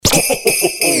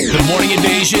The Morning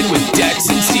Invasion with Dex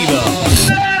and Steve-O.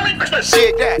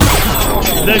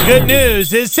 The good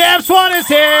news is Sam Swan is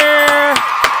here.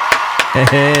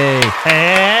 Hey.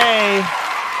 Hey.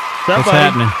 What's up, What's buddy?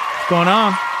 happening? What's going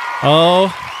on? Oh,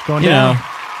 What's going you down? know,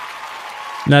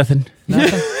 nothing.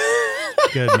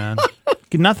 Good, man.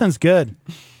 Nothing's good.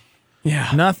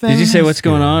 Yeah. Nothing. Did you say what's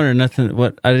going good. on or nothing?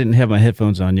 What? I didn't have my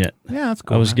headphones on yet. Yeah, that's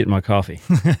cool. I was man. getting my coffee.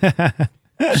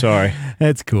 Sorry.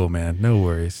 It's cool, man. No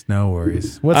worries. No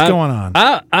worries. What's going on?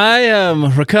 I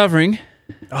am recovering.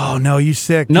 Oh, no, you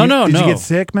sick? No. Did you get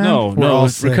sick, man? No, We're all no.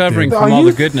 sick, Recovering dude. from all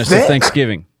the goodness of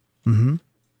Thanksgiving. Mm-hmm.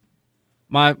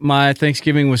 My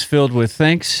Thanksgiving was filled with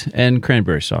thanks and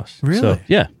cranberry sauce. Really? So,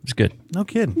 yeah, it was good. No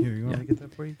kidding. Here, you want me to get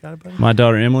that for you? Got it, buddy? My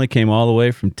daughter Emily came all the way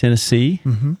from Tennessee.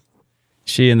 Mm-hmm.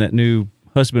 She and that new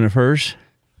husband of hers.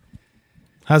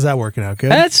 How's that working out? Good?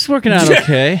 That's working out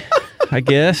okay, I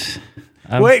guess.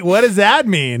 Wait, what does that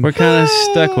mean? We're kind of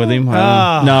stuck with him.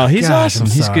 Oh, no, he's gosh, awesome.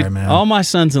 I'm He's sorry, good. man. All my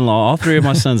sons-in-law, all three of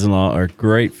my sons-in-law are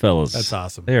great fellows. That's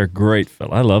awesome. They are great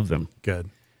fellows. I love them. Good.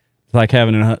 It's like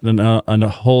having a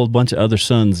whole bunch of other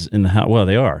sons in the house. Well,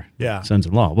 they are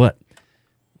sons-in-law,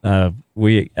 but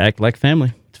we act like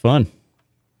family. It's fun.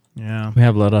 Yeah. We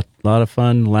have a lot of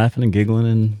fun laughing and giggling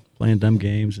and playing dumb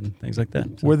games and things like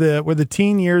that. So. Were the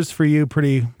teen years for you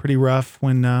pretty rough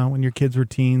when your kids were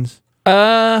teens?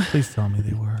 Please tell me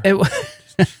they were.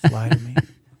 Just lie to me.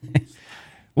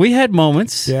 We had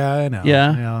moments. Yeah, I know.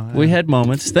 Yeah, we had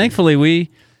moments. Thankfully, we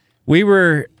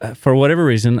were for whatever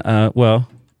reason,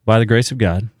 by the grace of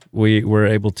God, we were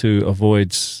able to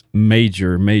avoid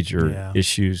major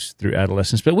issues through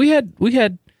adolescence. But we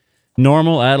had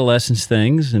normal adolescence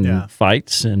things and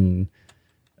fights and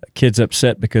kids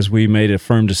upset because we made a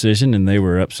firm decision and they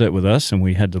were upset with us and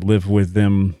we had to live with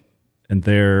them and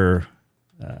their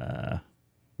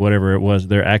whatever it was,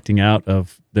 they're acting out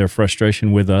of their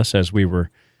frustration with us as we were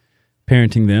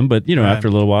parenting them. But, after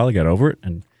a little while, I got over it.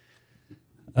 And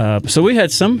so we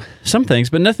had some things,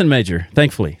 but nothing major.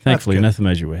 Thankfully, nothing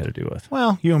major we had to deal with.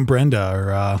 Well, you and Brenda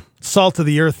are salt of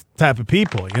the earth type of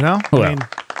people, Well,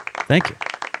 thank you.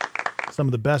 Some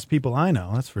of the best people I know,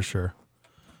 that's for sure.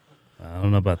 I don't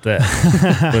know about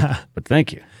that, but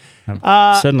thank you.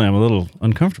 Suddenly, I'm a little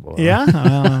uncomfortable. Yeah?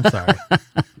 I'm sorry.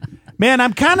 Man,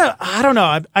 I'm I don't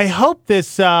know. I hope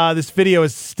this video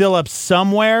is still up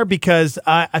somewhere because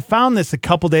I found this a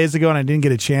couple days ago and I didn't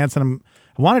get a chance and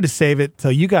I wanted to save it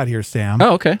till you got here, Sam.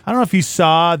 Oh, okay. I don't know if you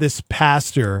saw this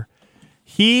pastor.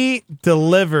 He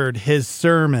delivered his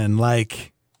sermon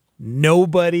like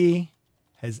nobody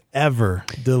has ever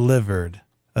delivered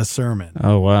a sermon.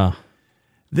 Oh, wow.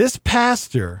 This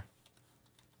pastor,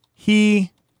 he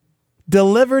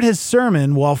delivered his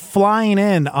sermon while flying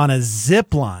in on a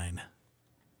zip line.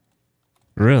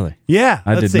 Really? Yeah.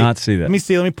 I did not see that. Let me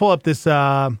see. Let me pull up this.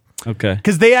 Okay.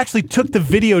 Because they actually took the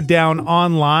video down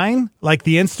online, like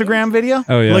the Instagram video.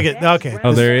 Oh, yeah. Look at, okay.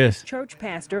 Oh, there he is. Church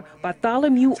pastor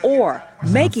Bartholomew Orr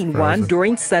making one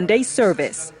during Sunday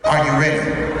service. Are you ready?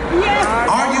 Yes.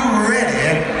 Are you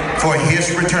ready for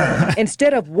his return?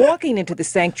 Instead of walking into the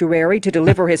sanctuary to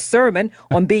deliver his sermon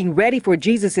on being ready for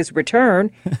Jesus'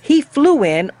 return, he flew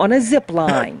in on a zip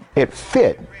line. It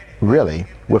fit really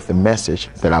with the message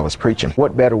that I was preaching.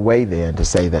 What better way then to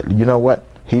say that, you know what?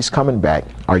 He's coming back.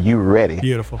 Are you ready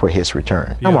for his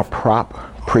return? I'm a prop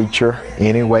preacher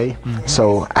anyway,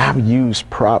 so I've used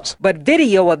props. But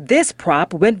video of this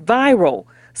prop went viral.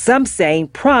 Some saying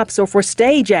props are for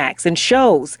stage acts and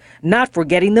shows, not for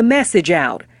getting the message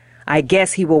out. I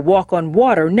guess he will walk on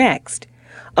water next.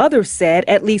 Others said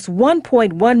at least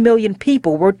 1.1 million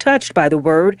people were touched by the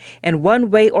word in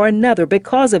one way or another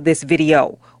because of this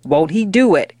video. Won't he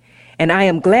do it? And I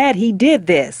am glad he did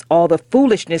this, all the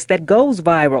foolishness that goes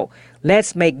viral.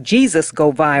 Let's make Jesus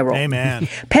go viral. Amen.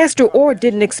 Pastor Orr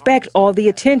didn't expect all the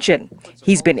attention.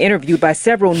 He's been interviewed by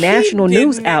several national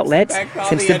news outlets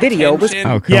since the video was...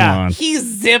 Oh, come on. He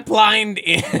ziplined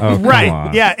in. Oh, come Right.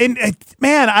 on. Yeah. And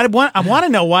man, I want to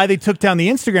know why they took down the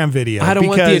Instagram video. I don't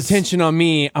want the because- attention on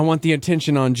me. I want the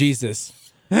attention on Jesus.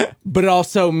 But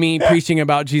also me preaching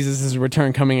about Jesus'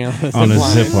 return coming out of the On a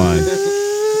line. zip line.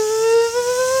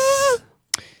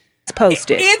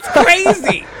 posted. It's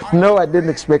crazy. No, I didn't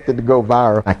expect it to go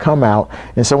viral. I come out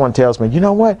and someone tells me, you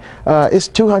know what? It's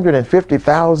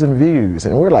 250,000 views.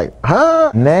 And we're like,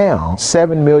 huh? Now,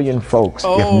 7 million folks,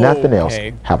 if nothing else,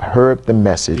 have heard the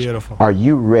message. Beautiful. Are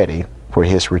you ready for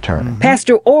his return.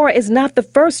 Pastor Orr is not the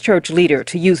first church leader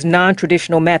to use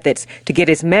non-traditional methods to get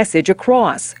his message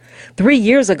across. 3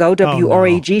 years ago,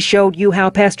 WREG showed you how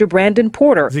Pastor Brandon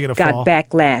Porter got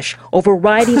backlash over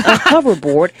riding a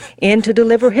hoverboard in to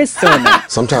deliver his sermon.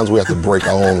 Sometimes we have to break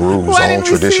our own rules, our own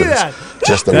traditions,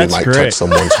 just that we might touch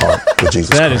someone's heart with Jesus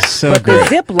Christ. That is so but great. the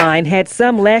zip line had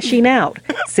some lashing out,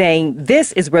 saying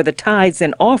this is where the tithes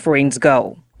and offerings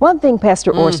go. One thing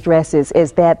Pastor Orr stresses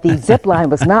is that the zip line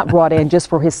was not brought in just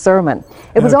for his sermon.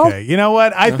 It was all. You know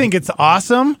what? I think it's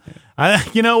awesome.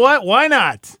 You know what? Why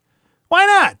not? Why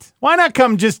not? Why not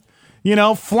come just,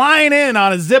 flying in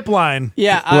on a zip line?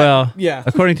 Yeah.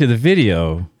 According to the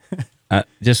video,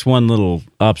 just one little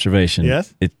observation.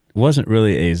 Yes? It wasn't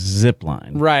really a zip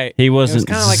line. Right. He wasn't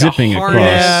It was like zipping a across.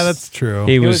 harness. Yeah, that's true.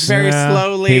 He It was very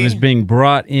slowly. He was being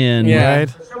brought in. Yeah. Right?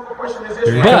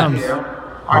 Here he comes.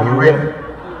 Are you ready?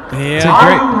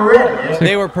 Yeah.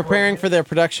 They were preparing for their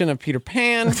production of Peter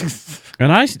Pan.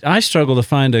 And I struggle to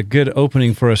find a good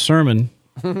opening for a sermon,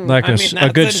 like a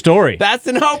good story. That's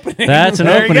an opening. That's an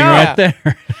There you opening go. right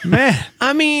there. Man,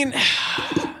 I mean,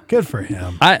 good for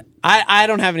him. I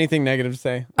don't have anything negative to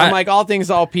say. I'm like all things,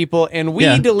 all people, and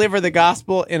we deliver the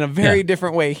gospel in a very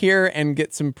different way here and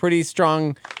get some pretty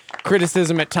strong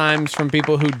criticism at times from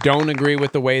people who don't agree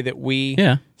with the way that we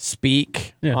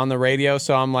speak on the radio.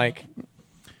 So I'm like...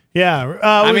 Yeah.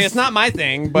 I mean, it's not my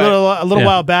thing, but... A little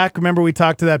while back, remember we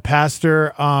talked to that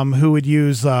pastor who would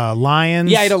use lions?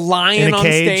 Yeah, he had a lion in a on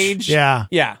cage? stage. Yeah.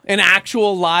 Yeah, an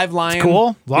actual live lion. It's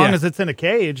cool. As long as it's in a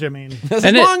cage, I mean... As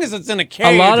long as it's in a cage.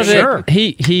 A lot of Sure. it,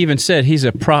 he even said he's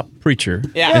a prop preacher.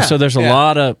 Yeah. And so there's a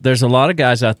lot of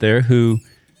guys out there who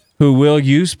will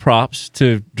use props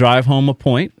to drive home a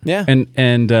point. Yeah.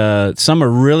 And some are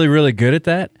really, really good at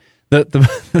that.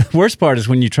 The worst part is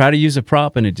when you try to use a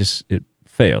prop and it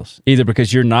fails, either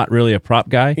because you're not really a prop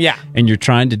guy, and you're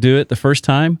trying to do it the first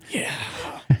time. Yeah.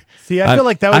 See, I feel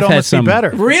like that would almost be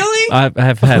better. Really? I've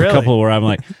had a couple where I'm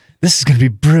like, this is going to be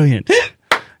brilliant,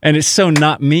 and it's so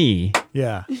not me.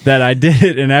 Yeah. That I did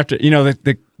it, and after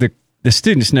the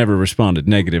students never responded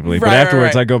negatively, but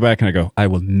afterwards I go back and I go, I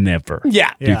will never do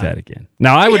that again.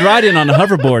 Now I would ride in on a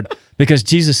hoverboard because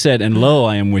Jesus said, "And lo,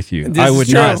 I am with you." I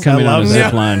would not come in on a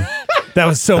zip line. That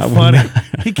was so funny.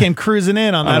 He came cruising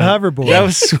in on that hoverboard. That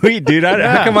was sweet, dude.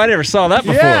 How come I never saw that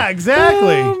before? Yeah,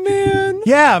 exactly. Oh man.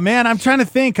 Yeah, man. I'm trying to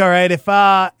think. All right, if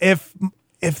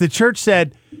the church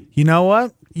said, you know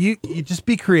what, you just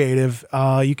be creative.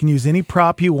 You can use any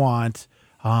prop you want.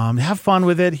 Have fun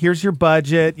with it. Here's your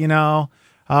budget.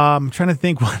 I'm trying to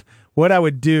think what I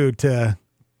would do to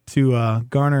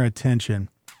garner attention.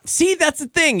 See, that's the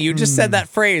thing. You just said that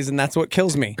phrase, and that's what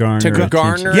kills me. Garner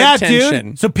garner Yeah, attention.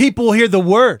 dude. So people will hear the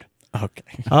word.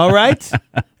 Okay. All right.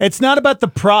 It's not about the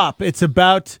prop. It's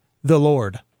about the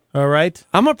Lord. All right.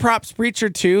 I'm a props preacher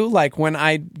too. Like when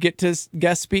I get to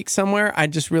guest speak somewhere, I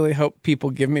just really hope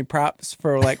people give me props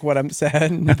for like what I'm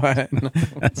saying. But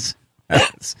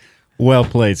That's well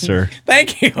played, sir.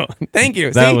 Thank you. Thank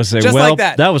you. That See, was a just well like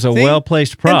that. that was a See? well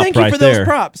placed prop And thank you right for there. those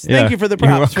props. Yeah. Thank you for the You're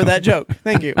props for welcome. that joke.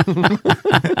 Thank you.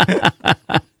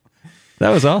 That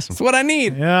was awesome. It's what I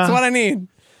need. Yeah. It's what I need.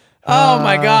 Oh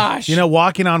my gosh.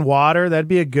 Walking on water, that'd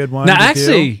be a good one. Now, to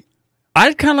actually, do.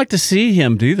 I'd kind of like to see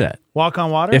him do that. Walk on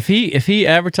water? If he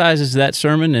advertises that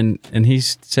sermon and he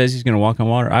says he's going to walk on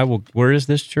water, I will. Where is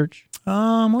this church?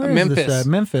 Where is Memphis. this at?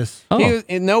 Memphis. Oh, He was-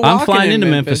 no I'm walking flying in into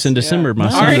Memphis in December. Yeah. My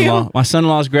Are you? son-in-law. My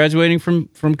son-in-law is graduating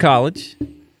from college.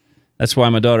 That's why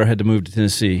my daughter had to move to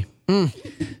Tennessee.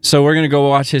 So we're going to go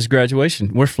watch his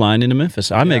graduation. We're flying into Memphis.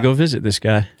 I may go visit this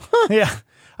guy. Yeah.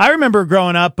 I remember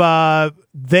growing up,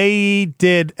 they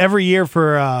did every year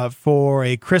for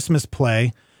a Christmas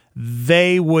play,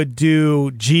 they would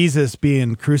do Jesus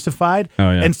being crucified.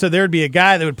 Oh, yeah. And so there would be a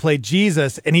guy that would play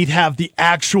Jesus, and he'd have the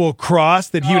actual cross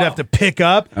that he would have to pick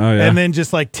up and then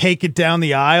just like take it down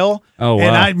the aisle. Oh, wow.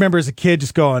 And I remember as a kid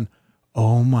just going,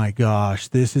 oh my gosh,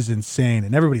 this is insane.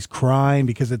 And everybody's crying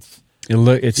because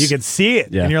you can see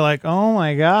it. Yeah. And you're like, oh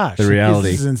my gosh, The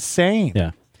reality. this is insane.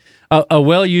 Yeah. A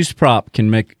well-used prop can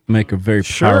make a very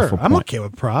powerful point. I'm okay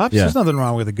with props. Yeah. There's nothing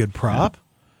wrong with a good prop.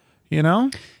 You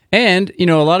know? And, a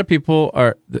lot of people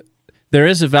are, there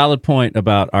is a valid point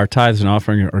about our tithes and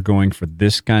offering are going for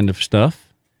this kind of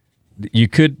stuff. You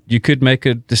could make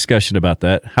a discussion about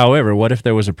that. However, what if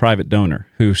there was a private donor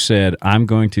who said, I'm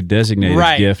going to designate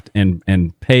a gift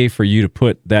and pay for you to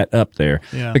put that up there?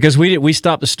 Yeah. Because we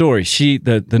stopped the story.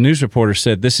 The news reporter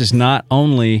said, this is not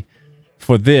only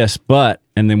for this, but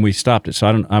and then we stopped it. So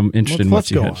I'm interested in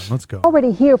what you have. Let's go.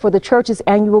 Already here for the church's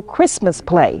annual Christmas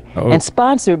play and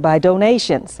sponsored by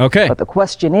donations. Okay. But the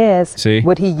question is,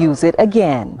 would he use it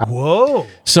again? Whoa.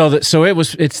 So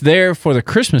it's there for the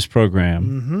Christmas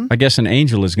program. I guess an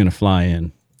angel is going to fly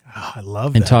in. Oh, I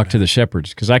love and that, talk to the shepherds,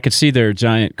 because I could see their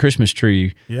giant Christmas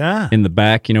tree in the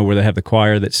back, where they have the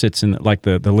choir that sits in like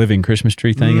the living Christmas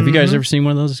tree thing. Have you guys ever seen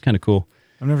one of those? It's kind of cool.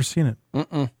 I've never seen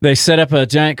it. They set up a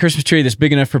giant Christmas tree that's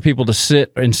big enough for people to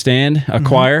sit and stand, a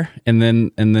choir, and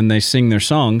then they sing their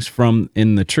songs from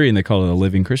in the tree, and they call it a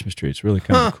living Christmas tree. It's really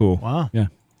kind of cool. Wow. Yeah.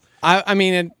 I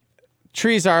mean,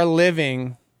 trees are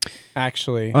living,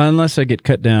 actually. Unless they get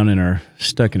cut down and are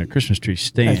stuck in a Christmas tree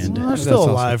stand. They're still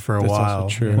alive for a while.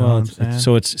 Also true. You know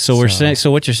So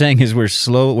what you're saying is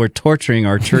we're torturing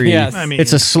our tree. Yes. I mean,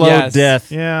 it's a slow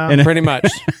death. Yeah. Pretty much.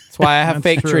 That's why I have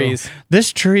fake true. trees.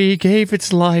 This tree gave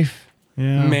its life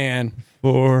Man.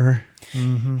 for.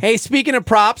 Hey, speaking of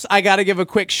props, I got to give a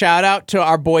quick shout out to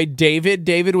our boy David.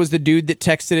 David was the dude that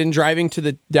texted in driving to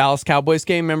the Dallas Cowboys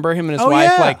game. Remember him and his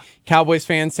wife, like Cowboys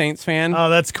fan, Saints fan. Oh,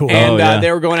 that's cool. And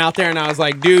they were going out there, and I was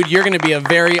like, dude, you're going to be a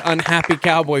very unhappy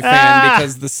Cowboy fan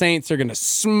because the Saints are going to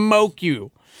smoke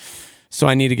you. So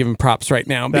I need to give him props right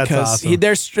now because awesome.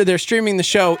 they're streaming the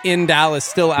show in Dallas,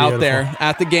 still out there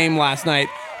at the game last night.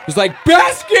 It was like,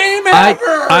 best game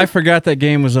ever! I forgot that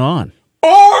game was on.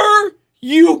 Are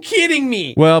you kidding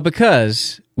me? Well,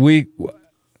 because so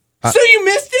you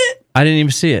missed it? I didn't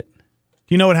even see it. Do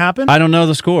you know what happened? I don't know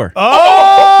the score.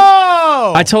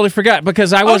 Oh! I totally forgot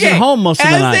because I wasn't home most of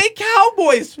the night. As a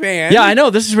Cowboys fan, yeah, I know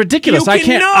this is ridiculous. I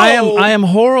can't. I am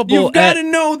horrible. You've got to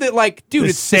know that, like, dude,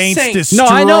 it's Saints the Saints. destroyed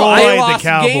No, I know. They the lost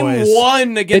Cowboys. game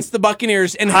 1 against the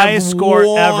Buccaneers and highest have score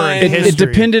won. ever in It history.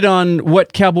 depended on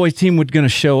what Cowboys team was going to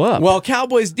show up. Well,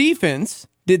 Cowboys defense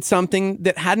did something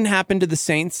that hadn't happened to the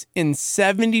Saints in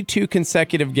 72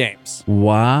 consecutive games.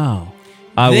 Wow.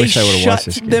 I wish I would have watched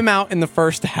this They game. shut them out in the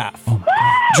first half. Oh my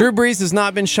God. Drew Brees has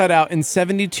not been shut out in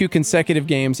 72 consecutive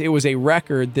games. It was a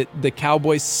record that the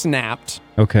Cowboys snapped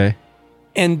Okay.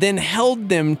 and then held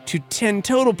them to 10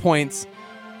 total points.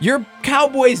 Your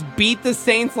Cowboys beat the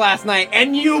Saints last night,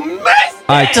 and you missed it!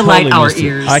 I totally missed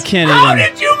it. I can't How even.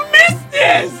 did you miss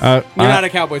this? You're not a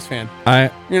Cowboys fan.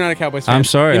 You're not a Cowboys fan. I'm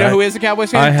sorry. You know who is a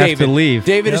Cowboys fan? I have David. to leave.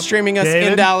 David is streaming us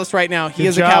in Dallas right now. He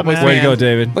is a Cowboys fan. Way to go,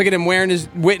 David. Look at him wearing his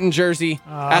Witten jersey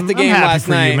at the game I'm happy last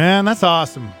for night. you, man. That's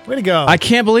awesome. Way to go. I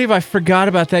can't believe I forgot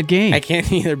about that game. I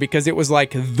can't either because it was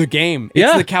like the game. It's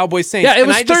Yeah. the Cowboys Saints. Yeah, it And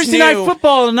was I just Thursday night knew-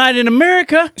 football tonight in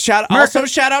America. shout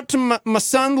out to my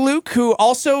son Luke, who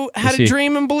also had a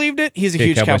dream and believed it. He's a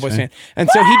huge Cowboys fan. And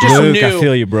so he just Luke, knew. I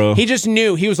feel you, bro. He just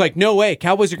knew. He was like, no way,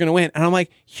 Cowboys are going to win. And I'm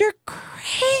like, you're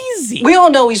crazy. We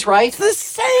all know he's right. It's the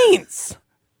Saints.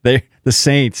 They're the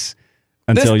Saints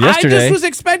until I yesterday. just was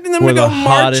expecting them were to go the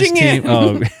hottest marching in. team.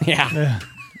 Oh, Yeah.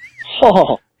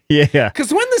 yeah.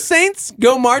 Because when the Saints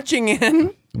go marching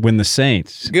in, When the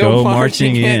Saints go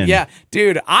marching in. Yeah.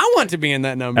 Dude, I want to be in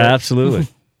that number. Absolutely.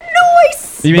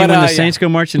 Noise! You mean But, when the yeah. Saints go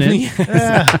marching in?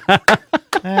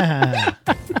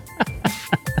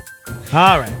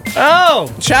 All right.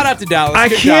 Oh, Shout out to Dallas. I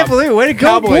Good can't job. believe it. Way to go,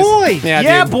 Cowboys. boys.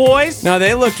 Yeah, dude. boys. No,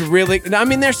 they looked really. I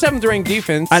mean, they're 7th ranked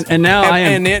defense, And now I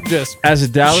am, and it just as a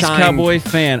Dallas shined. Cowboy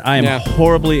fan, I am Yeah.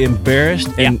 horribly embarrassed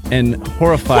and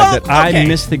horrified Well, that I okay.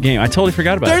 missed the game. I totally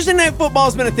forgot about Thursday night football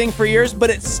has been a thing for years, but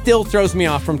it still throws me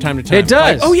off from time to time. it. It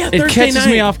does. Like, oh yeah, it Thursday catches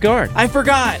night. me off guard. I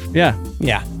forgot. Yeah.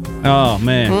 Yeah, Oh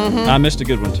man, I missed a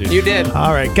good one too. you did.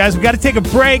 All right, guys, we got to take a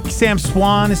break. Sam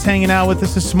Swan is hanging out with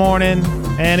us this morning.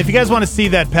 And if you guys want to see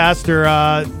that pastor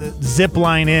zip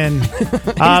line in,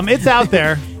 it's out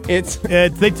there. They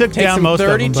took Takes down them most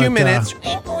 32 of them. but, minutes.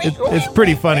 It's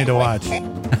pretty funny to watch.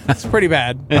 It's pretty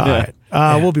bad. All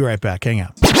right. We'll be right back. Hang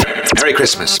out. Merry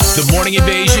Christmas. The Morning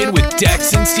Invasion with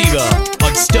Dex and Steve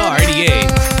on Star 88.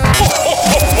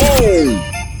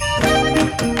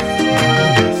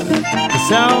 The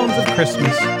sounds of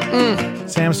Christmas.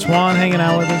 Sam Swan hanging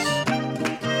out with us.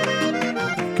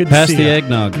 Good to Pass see the you.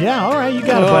 eggnog. Yeah, all right, you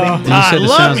got it, buddy. You said I the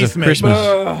love sounds me of some Christmas.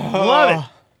 eggnog. Love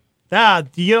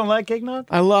it. You don't like eggnog?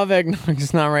 I love eggnog,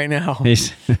 just not right now.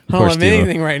 He's, of I don't course, love Steve-O.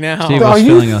 anything right now. Steve was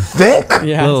feeling a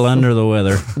Yeah. little under the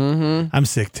weather. I'm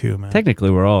sick too, man. Technically,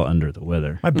 we're all under the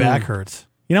weather. My back hurts.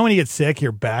 You know when you get sick,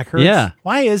 your back hurts? Yeah.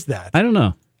 Why is that? I don't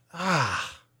know. I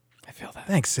feel that.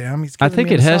 Thanks, Sam. He's I giving think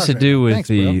me a it has massage to right do now. with Thanks,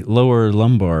 the bro. lower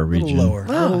lumbar A region. little lower. A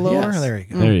little lower. yes. There you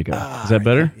go. There you go. Is that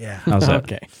better? Yeah. How's that?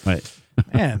 Okay. Right.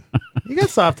 Man, you got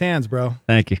soft hands, bro.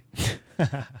 Thank you.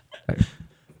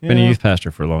 Been a youth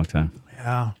pastor for a long time.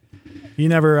 Yeah. You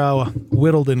never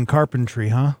whittled in carpentry,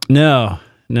 huh? No.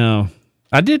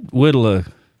 I did whittle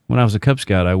when I was a Cub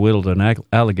Scout, I whittled an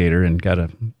alligator and got a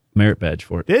merit badge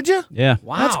for it. Did you? Yeah.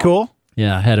 Wow. That's cool.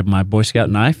 Yeah, I had my Boy Scout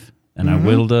knife, and I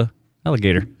whittled a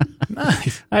alligator.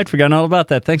 Nice. I had forgotten all about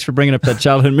that. Thanks for bringing up that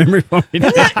childhood memory for me.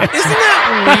 Isn't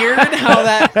that weird how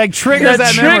that like triggers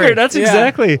that memory? Triggered. That's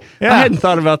exactly. Yeah. I hadn't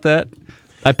thought about that.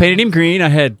 I painted him green. I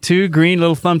had 2 green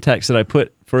little thumbtacks that I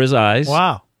put for his eyes.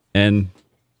 Wow. And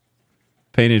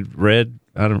painted red.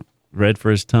 Red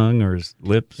for his tongue or his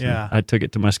lips. Yeah. I took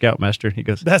it to my Scoutmaster, and he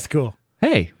goes, That's cool.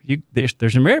 "Hey,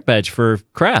 there's a merit badge for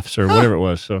crafts or whatever it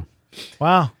was." So,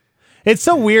 wow. It's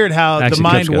so weird how Actually, the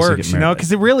mind Coach Gus will works, get you know, married.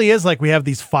 because it really is like we have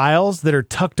these files that are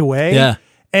tucked away. Yeah.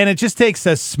 And it just takes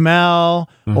a smell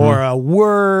or a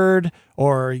word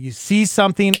or you see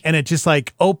something and it just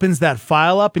like opens that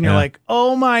file up and you're like,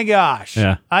 oh my gosh.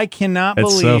 Yeah. I cannot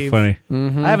it's believe. so funny.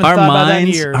 I haven't thought about that in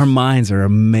years. Our minds are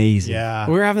amazing. Yeah.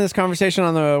 We were having this conversation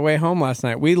on the way home last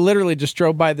night. We literally just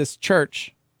drove by this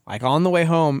church, like on the way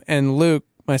home, and Luke,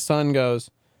 my son,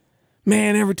 goes,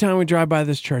 "Man, every time we drive by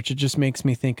this church, it just makes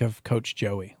me think of Coach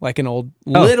Joey, like an old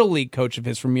Little League coach of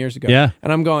his from years ago." Yeah.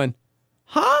 And I'm going,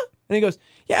 "Huh?" And he goes,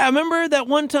 "Yeah, I remember that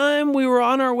one time we were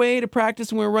on our way to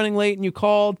practice and we were running late and you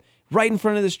called right in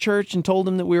front of this church and told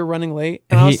him that we were running late."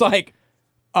 And I was like,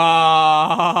 no.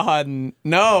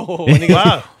 And he goes,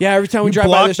 Wow. "Yeah, every time we You drive by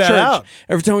blocked this that church, out.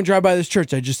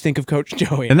 I just think of Coach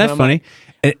Joey." Isn't that I'm funny?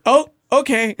 like, oh,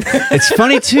 okay. It's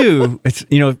funny too. It's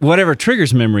whatever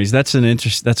triggers memories. That's a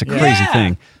crazy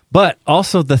thing. But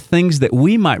also the things that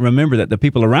we might remember that the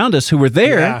people around us who were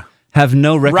there have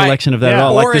no recollection of that at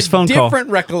all. Or like this phone call, or a different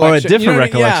recollection. or a different You know what I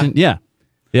mean? recollection. Yeah.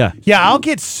 Yeah, I'll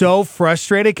get so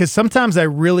frustrated because sometimes I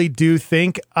really do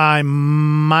think I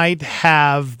might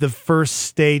have the first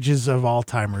stages of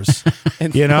Alzheimer's,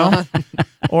 you know,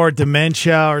 or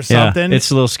dementia or something. Yeah,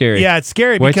 it's a little scary. Yeah, it's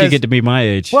scary Wait because till you get to be my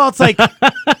age. well, it's like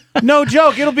no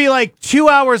joke. It'll be like 2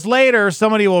 hours later,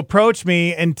 somebody will approach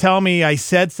me and tell me I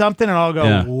said something, and I'll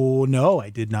go, "Oh no, I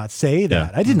did not say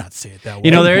that. I did not say it that way."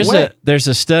 You know, there's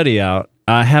a study out.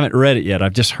 I haven't read it yet.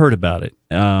 I've just heard about it.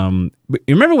 You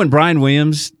remember when Brian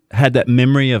Williams had that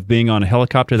memory of being on a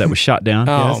helicopter that was shot down?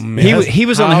 Oh, man. He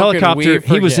was on the How could helicopter. we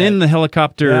He was forget? in the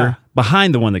helicopter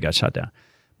behind the one that got shot down.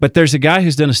 But there's a guy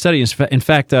who's done a study. In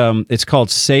fact, it's called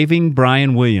Saving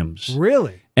Brian Williams.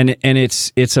 Really? And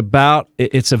it's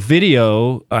a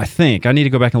video. I think I need to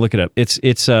go back and look it up.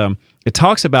 It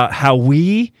talks about how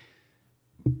we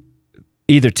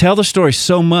either tell the story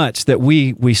so much that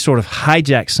we sort of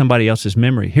hijack somebody else's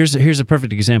memory. Here's a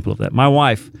perfect example of that. My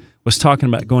wife was talking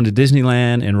about going to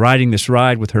Disneyland and riding this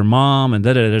ride with her mom and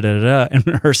da-da-da-da-da, and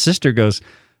her sister goes,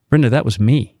 "Brenda, that was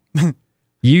me.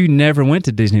 You never went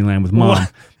to Disneyland with Mom."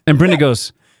 What? And Brenda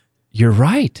goes, "You're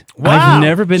right. Wow. I've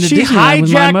never been to She Disneyland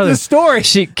with my hijacked mother." the story.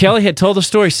 Kelly had told the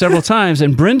story several times,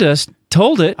 and Brenda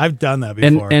told it. I've done that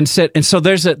before. And said, and so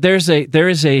there is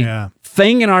a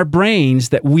thing in our brains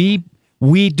that we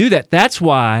do that. That's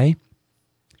why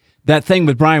that thing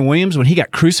with Brian Williams when he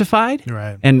got crucified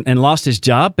and lost his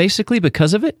job basically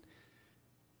because of it.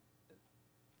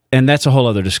 And that's a whole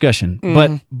other discussion.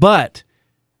 But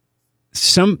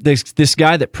this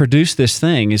guy that produced this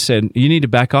thing has said, you need to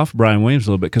back off Brian Williams a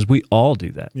little bit because we all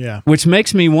do that. Yeah. Which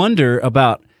makes me wonder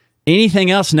about anything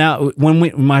else now.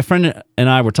 When my friend and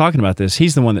I were talking about this,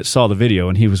 he's the one that saw the video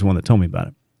and he was the one that told me about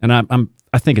it. And I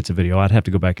think it's a video. I'd have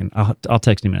to go back and I'll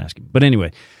text him and ask him. But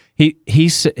anyway,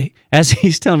 as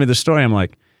he's telling me the story, I'm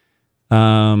like,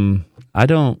 I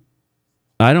don't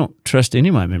trust any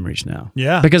of my memories now.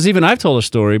 Yeah. Because even I've told a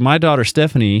story. My daughter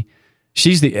Stephanie,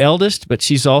 she's the eldest, but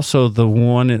she's also the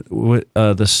one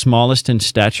the smallest in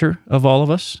stature of all of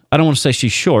us. I don't want to say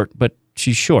she's short, but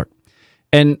she's short.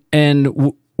 And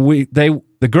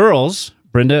the girls,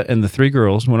 Brenda and the 3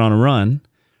 girls, went on a run.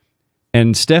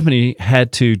 And Stephanie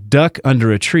had to duck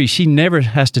under a tree. She never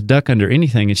has to duck under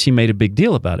anything, and she made a big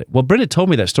deal about it. Well, Brenda told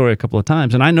me that story a couple of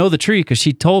times, and I know the tree because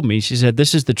she told me. She said,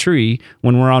 this is the tree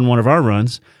when we're on one of our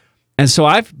runs. And so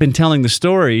I've been telling the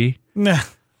story.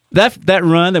 That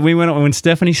run that we went on when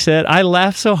Stephanie said, I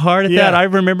laughed so hard at that. I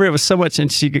remember it was so much.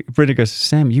 And Brenda goes,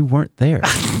 Sam, you weren't there.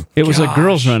 It was a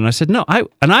girls' run. And I said, no. I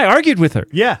argued with her.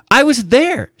 Yeah. I was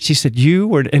there. She said, you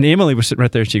were. And Emily was sitting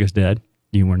right there. And she goes, Dad,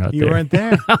 you were not there. You weren't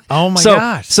there. Oh my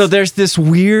gosh. So there's this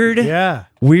weird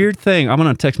thing. I'm going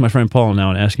to text my friend Paul now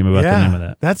and ask him about the name of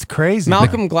that. That's crazy.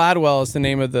 Malcolm Gladwell is the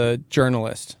name of the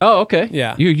journalist. Oh, okay.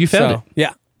 Yeah. You found it.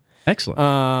 Yeah.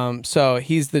 Excellent. So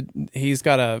he's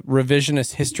got a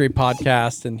revisionist history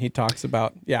podcast, and he talks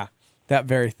about that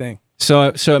very thing.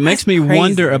 So it makes me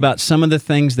wonder about some of the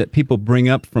things that people bring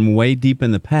up from way deep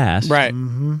in the past, right?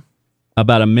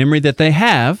 About a memory that they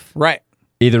have, right?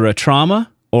 Either a trauma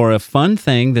or a fun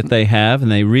thing that they have, and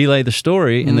they relay the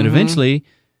story, and then eventually,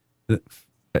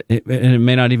 it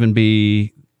may not even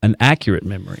be an accurate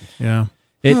memory. Yeah.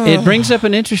 It brings up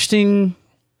an interesting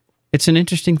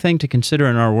thing to consider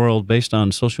in our world based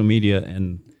on social media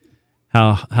and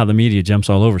how the media jumps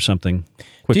all over something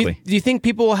quickly. Do you think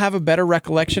people will have a better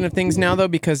recollection of things now, though?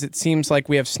 Because it seems like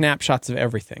we have snapshots of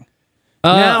everything.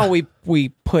 Now we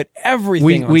put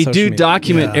everything on we social do media.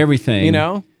 document everything. You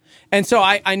know? And so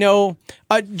I know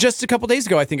just a couple days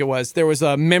ago, I think it was, there was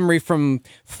a memory from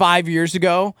 5 years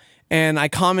ago, and I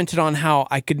commented on how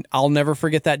I'll never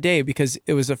forget that day because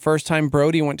it was the first time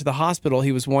Brody went to the hospital.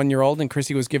 He was 1 year old and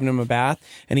Chrissy was giving him a bath,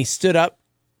 and he stood up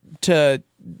to,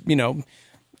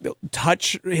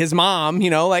 touch his mom,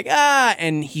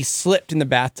 and he slipped in the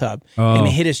bathtub and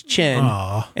hit his chin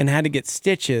and had to get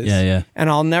stitches. Yeah. And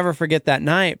I'll never forget that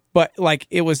night. But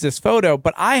it was this photo,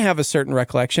 but I have a certain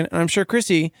recollection, and I'm sure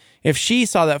Chrissy, if she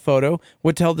saw that photo,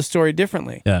 would tell the story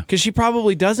differently. Yeah. Because she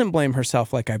probably doesn't blame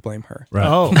herself like I blame her. Right.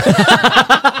 Oh.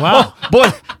 Wow.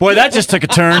 Boy, that just took a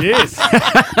turn. Jeez.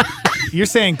 You're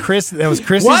saying that was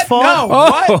Chris's fault? No,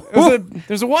 what?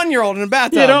 There's a 1 year old in a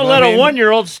bathtub. You don't let a 1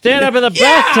 year old stand up in the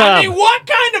bathtub. I mean, what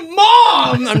kind of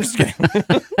mom? I'm just kidding.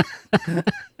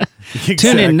 Exactly.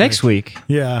 Tune in next week.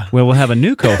 Yeah. Where we'll have a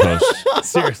new co-host.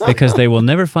 Seriously. Because they will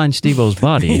never find Steve-O's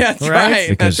body. Yeah, that's right.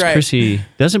 Because that's right. Chrissy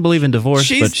doesn't believe in divorce,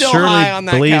 She's but still surely high on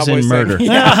that believes Cowboys in murder. thing.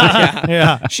 Yeah.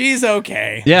 Yeah. She's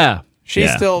okay. Yeah.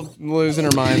 She's still losing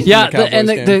her mind. Yeah, from the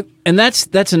Cowboys game. and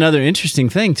that's another interesting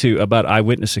thing too about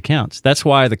eyewitness accounts. That's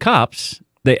why the cops,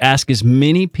 they ask as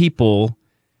many people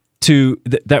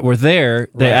that were there.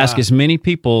 They ask as many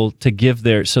people to give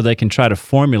so they can try to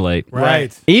formulate.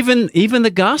 Right. Even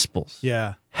the Gospels.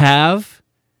 Yeah. Have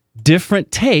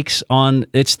different takes on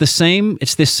it's the same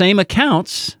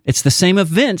accounts, it's the same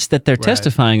events that they're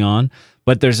testifying on,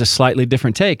 but there's a slightly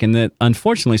different take. And that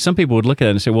unfortunately some people would look at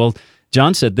it and say, well,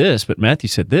 John said this, but Matthew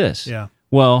said this. Yeah.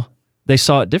 Well, they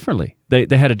saw it differently. They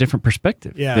had a different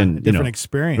perspective. Yeah. Than, a different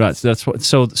experience. Right. So that's what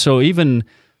so even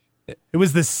it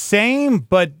was the same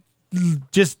but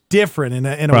just different in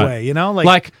a way,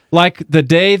 like the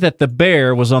day that the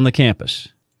bear was on the campus.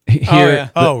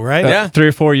 Here, right. 3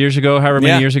 or 4 years ago, however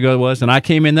many years ago it was, and I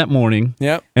came in that morning.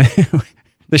 Yep.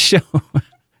 The show,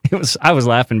 I was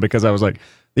laughing because I was like,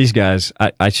 these guys,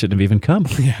 I shouldn't have even come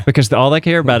because all they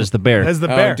care about is the bear. As the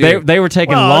bear. They were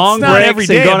taking long it's not breaks every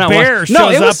day and going a out. bear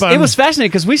shows up it was fascinating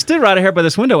because we stood right here by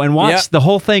this window and watched the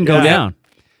whole thing go down.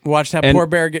 Watched that poor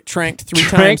bear get tranked 3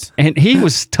 times. And he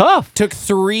was tough. Took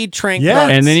 3 trank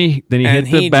darts. And then he hit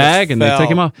the bag and they took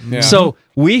him off. Yeah. So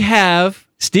we have,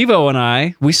 Steve-O and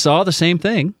I, we saw the same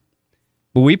thing,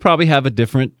 but we probably have a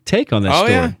different take on that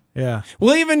story. Yeah.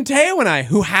 Well, even Teo and I,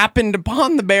 who happened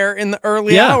upon the bear in the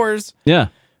early hours. Yeah.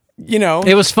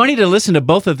 It was funny to listen to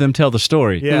both of them tell the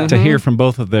story, to hear from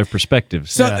both of their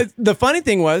perspectives. So the funny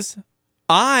thing was,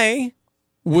 I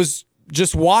was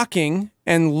just walking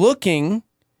and looking,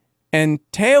 and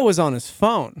Teo was on his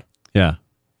phone. Yeah.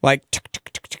 Like,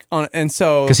 and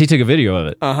so... Because he took a video of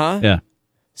it. Uh-huh. Yeah.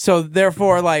 So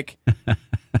therefore,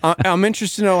 I'm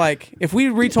interested to know, if we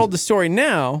retold the story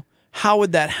now, how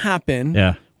would that happen?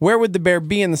 Yeah. Where would the bear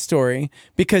be in the story?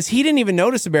 Because he didn't even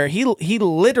notice the bear. He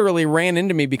literally ran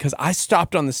into me because I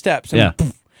stopped on the steps. And,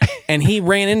 and he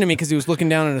ran into me because he was looking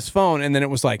down at his phone, and then it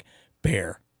was like,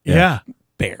 bear. Yeah.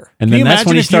 Bear. And then that's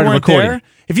when he started recording. There?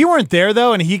 If you weren't there,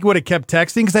 though, and he would have kept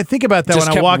texting, because I think about that Just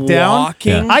when I walk down.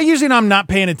 Yeah. I usually I'm not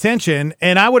paying attention,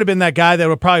 and I would have been that guy that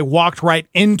would probably walked right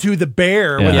into the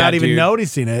bear without even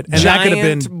noticing it. And that could have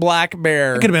been black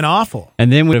bear. That could have been awful.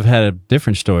 And then we'd have had a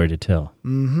different story to tell.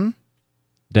 Mm-hmm.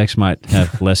 Dex might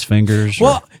have less fingers.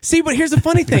 Well, see, but here's the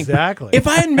funny thing. Exactly. If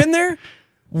I hadn't been there,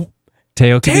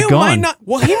 Teo could be gone. might not.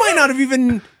 Well, he might not have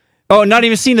even. Oh, not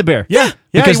even seen the bear. Yeah.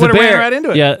 Because he would the have bear ran right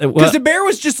into it. Yeah, because the bear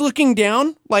was just looking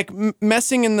down, like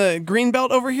messing in the green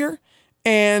belt over here,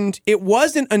 and it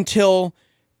wasn't until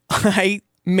I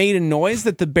made a noise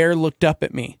that the bear looked up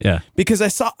at me. Yeah. Because I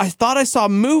thought I saw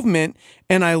movement,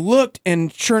 and I looked,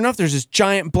 and sure enough, there's this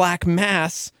giant black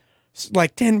mass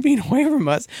like 10 feet away from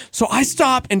us. So I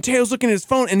stop, and Teo's looking at his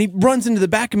phone, and he runs into the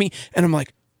back of me, and I'm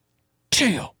like,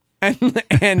 Teo.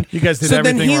 And you guys did so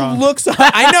then he wrong. looks up.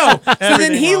 I know. So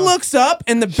then he looks up,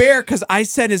 and the bear, because I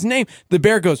said his name, the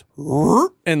bear goes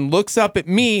and looks up at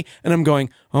me, and I'm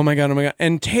going, oh my god,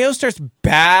 and Teo starts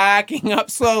backing up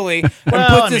slowly and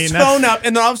puts his phone up,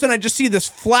 and then all of a sudden I just see this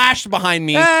flash behind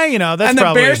me. That's and the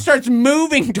probably... bear starts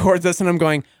moving towards us, and I'm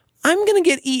going, I'm gonna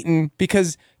get eaten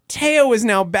because Teo is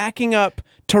now backing up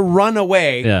to run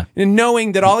away, and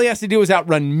knowing that all he has to do is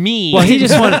outrun me. Well, he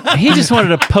just wanted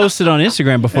to post it on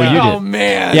Instagram before you did. Oh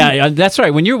man, yeah, that's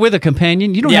right. When you're with a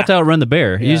companion, you don't have to outrun the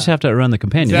bear. You just have to outrun the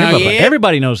companion.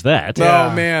 Everybody knows that.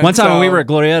 Oh man. One time when we were at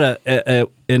Glorieta,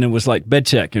 and it was like bed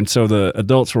check, and so the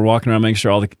adults were walking around making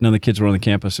sure none of the kids were on the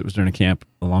campus. It was during a camp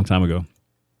a long time ago,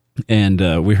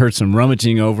 and we heard some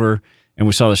rummaging over, and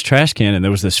we saw this trash can, and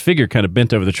there was this figure kind of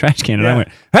bent over the trash can, and I went,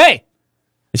 "Hey,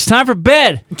 it's time for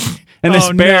bed." And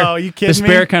this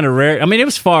bear kind of rare. I mean, it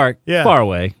was far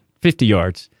away, 50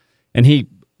 yards, and he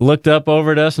looked up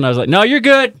over at us, and I was like, "No, you're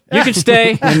good. You can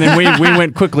stay." And then we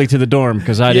went quickly to the dorm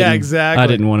because I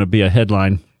didn't want to be a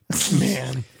headline.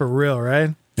 Man, for real,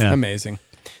 right? Yeah, amazing.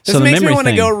 This makes me want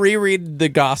to go reread the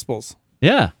Gospels.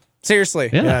 Yeah. Seriously.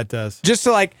 Yeah, it does. Just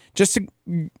to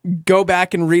go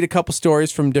back and read a couple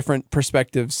stories from different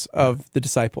perspectives of the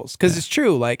disciples. Because it's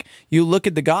true, like, you look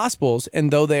at the Gospels,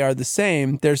 and though they are the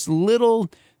same, there's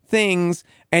little things,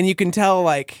 and you can tell,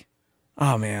 like,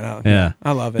 oh, man,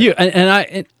 I love it.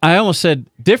 And I almost said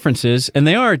differences, and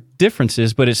they are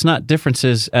differences, but it's not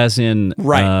differences as in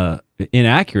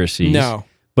inaccuracies. No.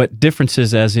 But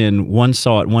differences as in one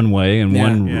saw it one way and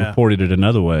one reported it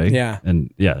another way. Yeah.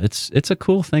 And it's a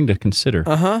cool thing to consider.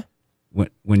 Uh-huh.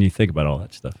 When you think about all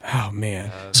that stuff. Oh, man.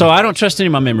 So I don't trust any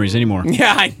of my memories anymore.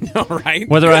 Yeah, I know, right?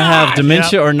 Whether I have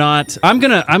dementia or not.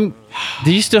 Do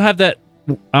you still have that?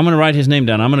 I'm going to write his name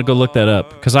down. I'm going to go look that up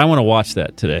because I want to watch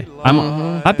that today.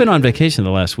 I've been on vacation the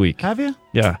last week. Have you?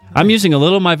 Yeah. I'm using a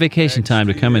little of my vacation time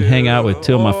to come and hang out with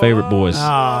two of my favorite boys.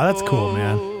 Oh, that's cool,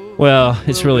 man. Well,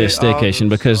 it's really a staycation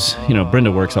because,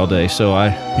 Brenda works all day, so I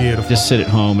just sit at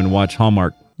home and watch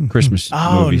Hallmark Christmas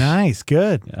movies. Oh, nice.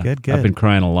 Good. Yeah. Good. I've been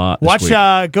crying a lot this week.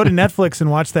 Go to Netflix and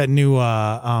watch that new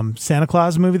Santa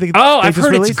Claus movie. I've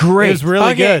heard it's great. It's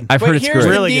really good. I've heard it's great. Here's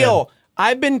the really deal. Good.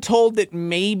 I've been told that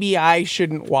maybe I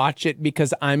shouldn't watch it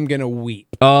because I'm going to weep.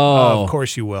 Oh. Of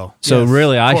course you will. So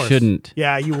really, I shouldn't.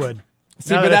 Yeah, you would.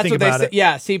 See, but that's what they say.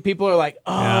 Yeah, see, people are like,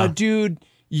 dude,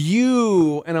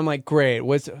 you. And I'm like, great.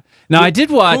 Now, I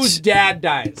did watch. Whose dad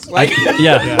dies? Like,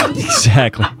 yeah,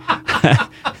 exactly.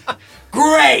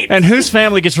 Great. And whose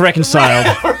family gets reconciled?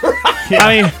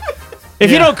 I mean, if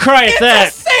you don't cry at that.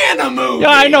 It's a Santa movie.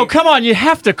 Yeah, I know. Come on, you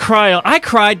have to cry. I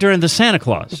cried during the Santa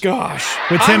Claus. Gosh.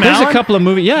 With Tim There's Allen? a couple of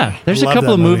movies. Yeah, there's a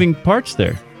couple of moving parts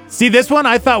there. See, this one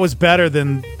I thought was better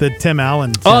than the Tim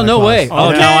Allen Santa Oh, no Claus. way.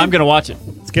 Oh, no, I'm going to watch it.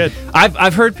 It's good.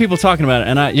 I've heard people talking about it,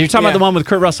 and you're talking about the one with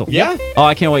Kurt Russell. Yeah. Oh,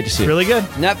 I can't wait to see it. Really good.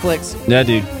 Netflix. Yeah,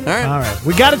 dude. All right. All right.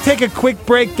 We got to take a quick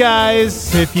break,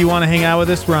 guys. If you want to hang out with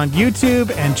us, we're on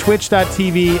YouTube and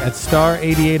twitch.tv at Star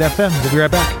 88 FM. We'll be right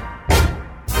back.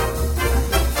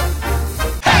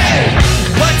 Hey,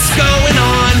 what's going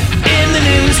on in the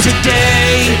news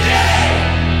today?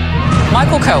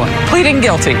 Michael Cohen pleading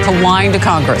guilty to lying to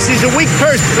Congress. He's a weak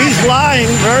person. He's lying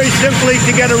very simply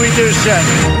to get a reduced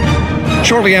sentence.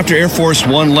 Shortly after Air Force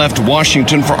One left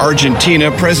Washington for Argentina,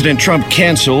 President Trump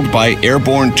canceled by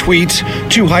airborne tweets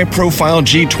 2 high-profile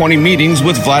G20 meetings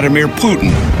with Vladimir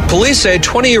Putin. Police say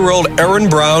 20-year-old Aaron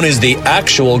Brown is the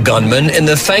actual gunman in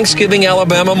the Thanksgiving,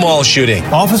 Alabama mall shooting.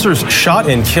 Officers shot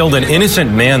and killed an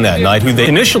innocent man that night who they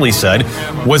initially said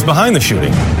was behind the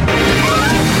shooting.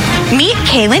 Meet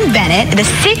Kaylin Bennett. The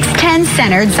 610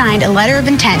 Center signed a letter of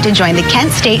intent to join the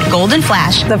Kent State Golden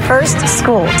Flash. The first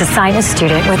school to sign a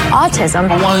student with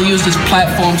autism. I want to use this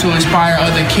platform to inspire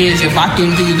other kids. If I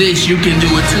can do this, you can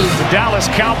do it too. The Dallas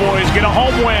Cowboys get a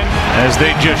home win as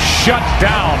they just shut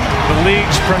down the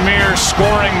league's premier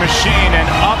scoring machine and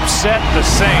upset the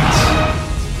Saints.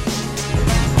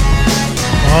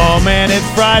 Oh, man, it's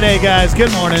Friday, guys.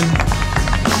 Good morning.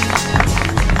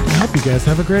 I hope you guys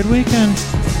have a great weekend.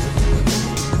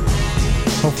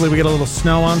 Hopefully we get a little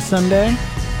snow on Sunday.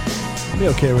 I'll be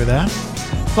okay with that.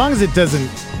 As long as it doesn't...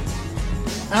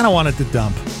 I don't want it to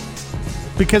dump.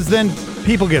 Because then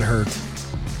people get hurt.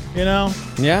 You know?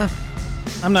 Yeah.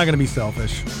 I'm not going to be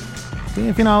selfish.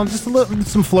 If, just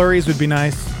some flurries would be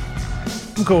nice.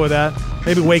 I'm cool with that.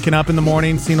 Maybe waking up in the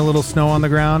morning, seeing a little snow on the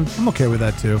ground. I'm okay with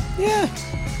that, too. Yeah.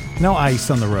 No ice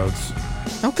on the roads.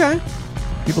 Okay.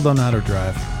 People don't know how to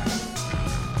drive.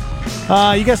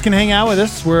 You guys can hang out with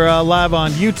us. We're live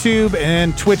on YouTube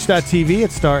and twitch.tv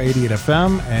at Star 88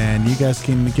 FM, and you guys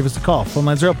can give us a call. Phone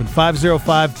lines are open,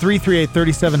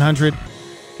 505-338-3700,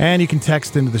 and you can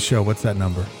text into the show. What's that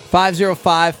number?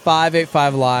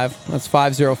 505-585-LIVE. That's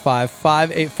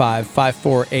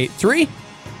 505-585-5483.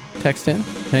 Text in,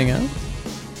 hang out.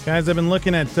 Guys, I've been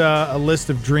looking at a list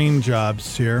of dream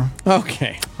jobs here.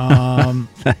 Okay. What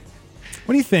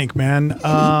do you think, man?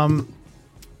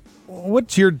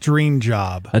 What's your dream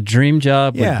job? A dream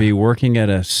job would be working at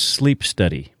a sleep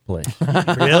study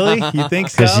place. Really? You think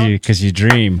so? Because you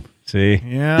dream. See?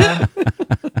 Yeah.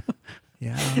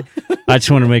 Yeah. I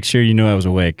just want to make sure you knew I was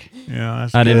awake. Yeah.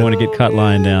 I didn't want to get caught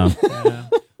lying down. Yeah.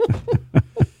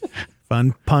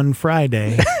 Fun pun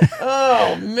Friday.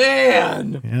 Oh,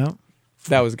 man. Yeah.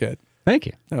 That was good. Thank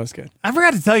you. That was good. I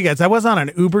forgot to tell you guys, I was on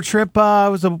an Uber trip. It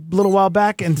was a little while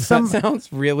back, and That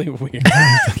sounds really weird.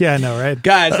 Yeah, I know, right?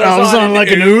 Guys, I was on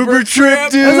like an Uber trip,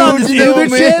 dude. I was on this Uber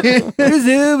trip. It was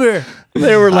Uber.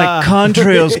 There were like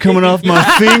contrails coming off my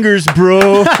fingers,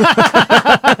 bro.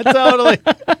 Totally.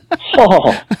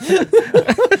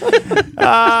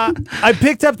 I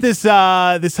picked up this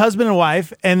this husband and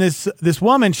wife, and this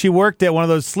woman. She worked at one of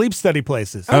those sleep study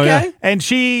places. Okay. Yeah. And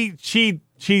she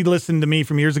listened to me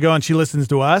from years ago, and she listens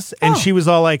to us, and she was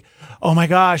all like, "Oh my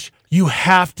gosh, you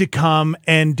have to come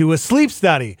and do a sleep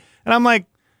study." And I'm like,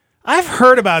 I've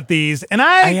heard about these, and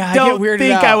I don't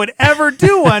think I would ever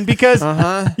do one because,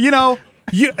 you know,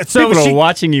 people are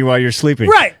watching you while you're sleeping.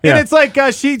 Right. Yeah. And it's like,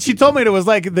 she told me it was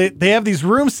like they have these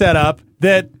rooms set up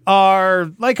that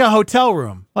are like a hotel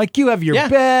room. Like you have your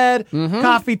bed,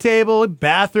 coffee table,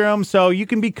 bathroom, so you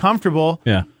can be comfortable.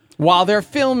 Yeah. While they're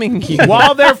filming you.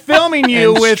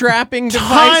 And with strapping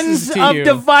devices tons to of you.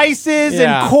 devices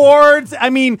and cords. I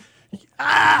mean,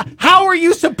 how are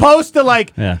you supposed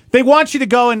to they want you to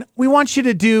go and we want you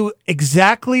to do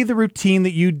exactly the routine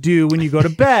that you do when you go to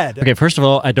bed. Okay, first of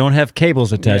all, I don't have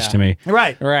cables attached to me.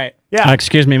 Right. Yeah.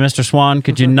 Excuse me, Mr. Swan.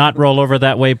 Could you not roll over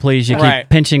that way, please? You keep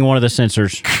pinching one of the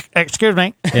sensors. Excuse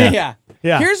me. Yeah.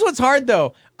 Yeah. Here's what's hard,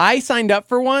 though. I signed up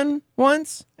for one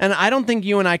once, and I don't think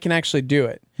you and I can actually do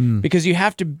it because you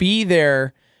have to be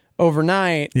there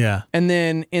overnight and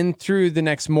then in through the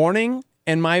next morning.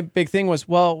 And my big thing was,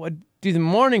 well, do the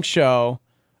morning show.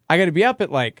 I got to be up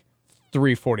at like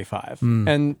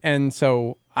 3:45. And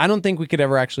so I don't think we could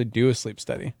ever actually do a sleep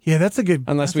study. Yeah, that's a good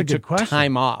unless we took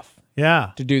time off.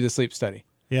 Yeah. To do the sleep study.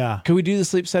 Yeah. Could we do the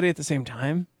sleep study at the same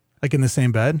time? Like in the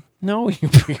same bed? No, you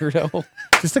weirdo.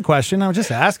 Just a question. I was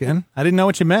just asking. I didn't know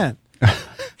what you meant.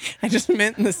 I just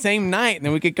meant in the same night, and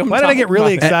then we could come. Why did I get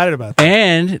really excited about that?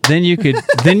 And then you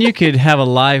could have a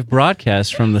live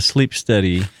broadcast from the sleep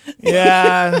study.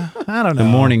 Yeah, I don't know. The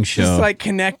morning show. Just like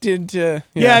connected to.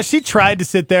 Yeah, she tried to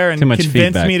sit there and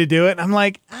convince me to do it. I'm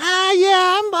like,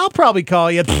 I'll probably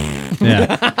call you.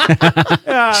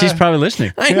 Yeah. She's probably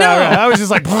listening. I know. Right. I was just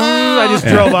like, I just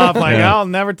drove off like, I'll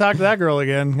never talk to that girl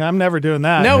again. I'm never doing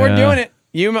that. No, we're doing it.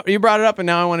 You brought it up, and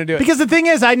now I want to do it. Because the thing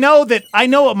is, I know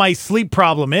what my sleep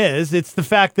problem is. It's the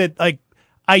fact that like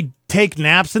I take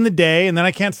naps in the day, and then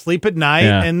I can't sleep at night,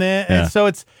 and so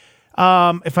it's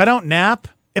if I don't nap.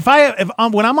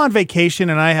 When I'm on vacation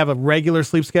and I have a regular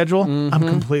sleep schedule, I'm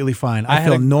completely fine. I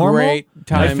feel normal. Great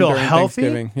time I feel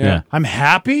healthy. Yeah. I'm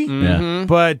happy.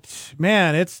 But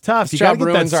man, it's tough. You got to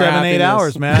get that 7-8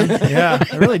 hours, man. Yeah,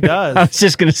 it really does. I was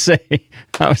just gonna say.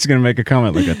 I was gonna make a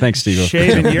comment like that. Thanks, Steve.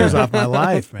 Shaving years off my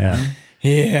life, man.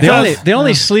 Yeah. The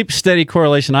only sleep study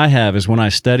correlation I have is when I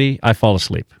study, I fall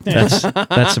asleep. That's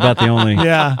about the only.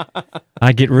 Yeah.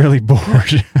 I get really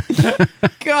bored.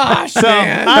 Gosh, so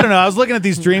man. I don't know. I was looking at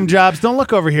these dream jobs. Don't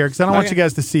look over here because I don't want you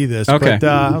guys to see this. Okay. But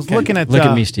I was looking at. Look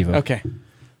at me, Steve. Okay.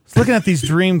 I was looking at these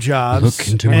dream jobs. Look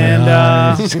into my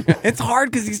eyes. It's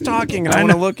hard because he's talking, and I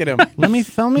want to look at him. Let me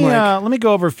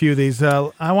go over a few of these.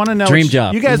 I want to know dream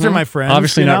job. You guys are my friends.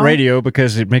 Obviously not radio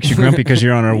because it makes you grumpy because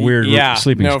you're on a weird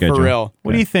sleeping schedule. For real.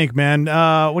 What do you think, man?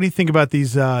 What do you think about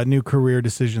these new career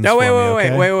decisions? No, for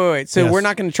wait. So we're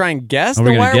not going to try and guess? Are we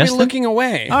Then why gonna are we guess looking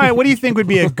away? All right, what do you think would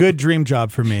be a good dream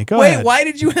job for me? Go ahead. Why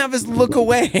did you have us look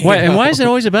away? And why is it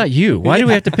always about you? Why do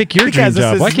we have to pick your dream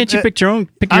job? Why can't you pick your own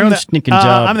sneaking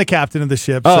job? I'm the captain of the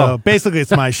ship, so basically it's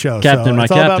my show. Captain, so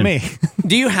it's all about me.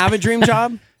 Do you have a dream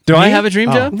job? Do I have a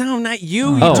dream job? No, not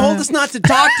you. You told us not to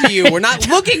talk to you. We're not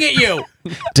looking at you.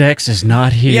 Dex is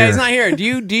not here. Yeah, he's not here.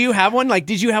 Do you have one? Like,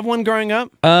 did you have one growing up?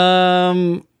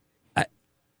 I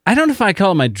don't know if I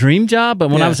call it my dream job, but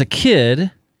when I was a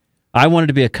kid, I wanted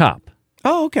to be a cop.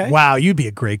 Oh, okay. Wow, you'd be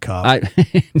a great cop.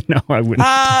 No, I wouldn't.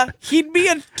 He'd be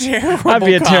a terrible cop. I'd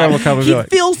be a terrible cop. He'd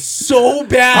feel so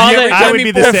bad. I would be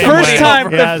the same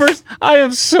way. I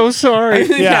am so sorry.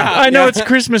 I know it's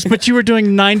Christmas, but you were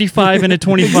doing 95 and a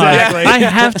 25. Exactly. I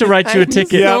have to write you a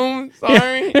ticket. So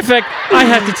sorry. In fact, I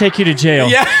have to take you to jail.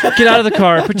 Yeah. Get out of the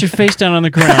car. Put your face down on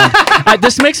the ground.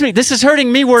 This is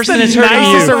hurting me worse than it's hurting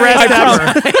you.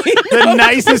 The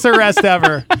nicest arrest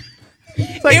ever.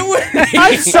 It's like,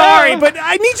 I'm sorry, but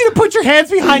I need you to put your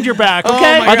hands behind your back,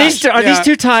 okay? Are these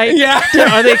too tight? Yeah.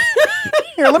 Are they?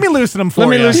 Here, let me loosen them for you.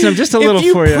 Let me loosen them just a little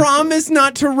for you. If you promise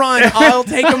not to run, I'll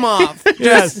take them off.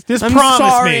 Just I'm promise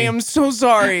sorry. me. I'm so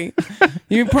sorry.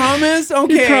 You promise?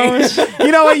 Okay. You promise?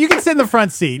 You know what? You can sit in the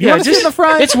front seat. You want to sit in the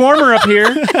front? It's warmer up here.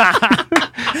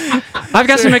 I've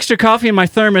got some extra coffee in my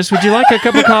thermos. Would you like a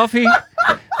cup of coffee?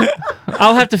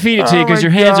 I'll have to feed it to you because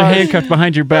your hands are handcuffed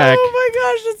behind your back. Oh my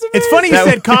gosh, that's amazing. It's funny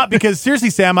you said cop because seriously,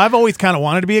 Sam, I've always kind of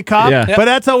wanted to be a cop, but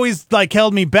that's always like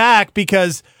held me back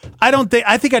because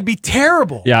I think I'd be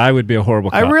terrible. Yeah, I would be a horrible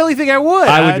cop. I really think I would.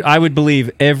 I would believe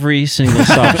every single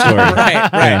sob story.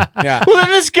 Right. Yeah. Well, then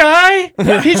this guy,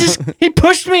 he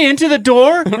pushed me into the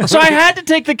door, so I had to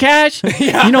take the cash.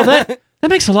 Yeah. You know, that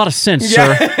makes a lot of sense,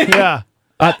 sir. Yeah.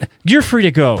 You're free to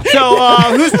go. So,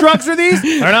 whose drugs are these?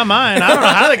 They're not mine. I don't know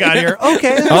how they got here.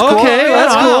 Okay, that's cool.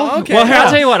 That's cool. Okay. Well, here, I'll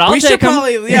tell you what. I'll take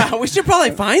them. We should probably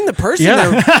find the person.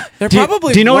 Yeah. They're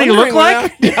probably. Do you know what he looked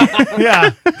like?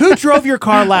 Yeah. Who drove your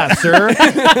car last, sir?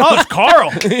 Oh, it's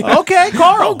Carl. Okay,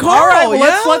 Carl. Oh, Carl. All right,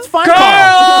 well, let's find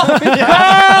Carl.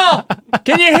 Carl,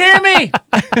 can you hear me?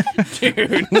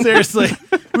 Dude, seriously,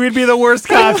 we'd be the worst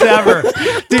cops ever.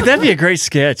 Dude, that'd be a great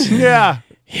sketch. Yeah.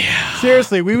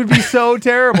 Seriously, we would be so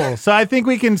terrible. So I think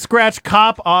we can scratch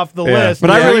cop off the list. But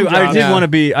I did want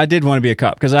to be a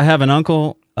cop because I have an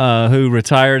uncle who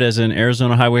retired as an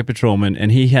Arizona highway patrolman,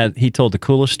 and he told the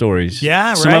coolest stories. Yeah,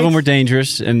 right. Some of them were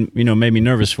dangerous and made me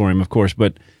nervous for him, of course.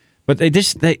 But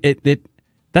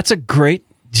that's a great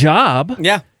job.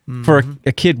 Yeah. For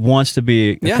a kid wants to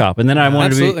be a cop, and then I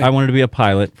wanted to be a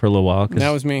pilot for a little while. That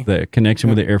was me. The connection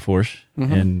with the Air Force,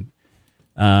 and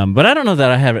but I don't know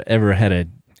that I have ever had a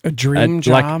dream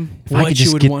job. If I could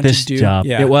just get this job.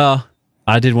 Yeah. Well,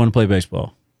 I did want to play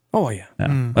baseball. Oh yeah.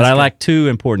 But I like two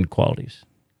important qualities: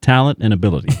 talent and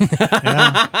ability.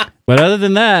 But other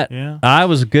than that, I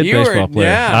was a good baseball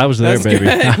player. I was there, baby.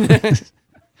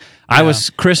 I was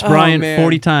Chris Bryant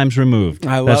 40 times removed.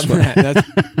 I love that. That's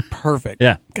perfect.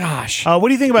 Yeah. Gosh. What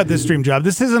do you think about this dream job?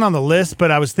 This isn't on the list, but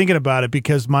I was thinking about it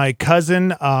because my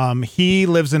cousin, he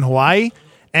lives in Hawaii,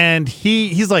 and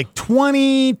he's like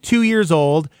 22 years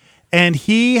old, and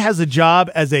he has a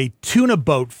job as a tuna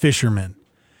boat fisherman.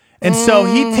 And so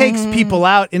he takes people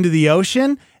out into the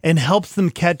ocean and helps them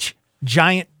catch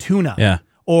giant tuna. Yeah.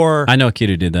 Or I know a kid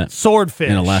who did that. Swordfish.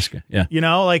 In Alaska. Yeah. You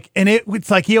know, and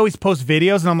it's like he always posts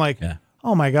videos, and I'm like,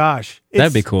 oh my gosh.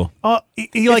 That'd be cool.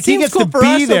 He seems gets cool to for be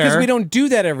us, there. Because we don't do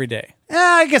that every day.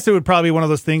 I guess it would probably be one of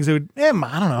those things that would, I don't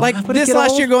know. Like this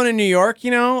last year going to New York,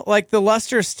 like the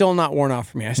luster is still not worn off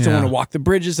for me. I still want to walk the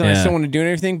bridges and I still want to do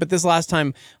everything. But this last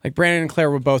time, like Brandon and Claire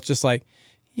were both just like,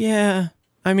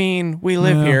 I mean, we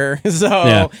live here.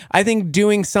 So I think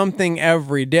doing something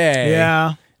every day.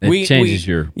 Yeah. It changes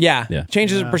your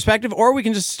changes the perspective, or we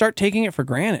can just start taking it for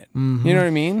granted. Mm-hmm. You know what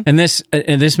I mean? And this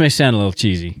may sound a little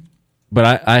cheesy,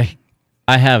 but I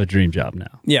have a dream job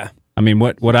now. Yeah. I mean,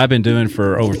 what I've been doing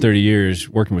for over 30 years,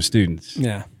 working with students.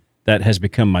 Yeah. That has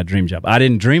become my dream job. I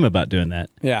didn't dream about doing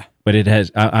that. Yeah. But it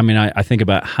has. I think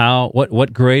about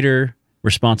what greater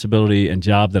responsibility and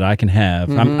job that I can have.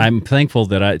 Mm-hmm. I'm thankful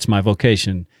that it's my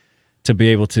vocation to be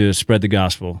able to spread the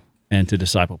gospel and to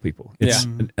disciple people.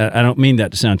 I don't mean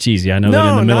that to sound cheesy. I know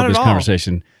that in the middle of this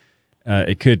conversation,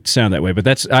 it could sound that way, but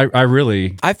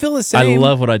I feel the same. I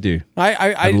love what I do.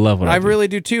 I love what I do. I really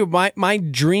do too. My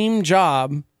dream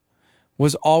job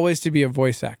was always to be a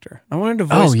voice actor. I wanted to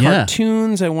voice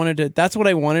cartoons. That's what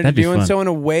I wanted to do. Fun. And so in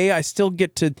a way, I still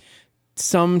get to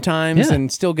sometimes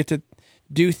and still get to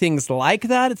do things like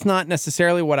that. It's not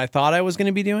necessarily what I thought I was going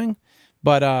to be doing.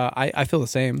 But I feel the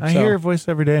same. I hear your voice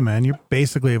every day, man. You're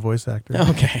basically a voice actor.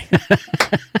 Okay.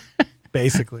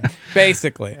 Basically.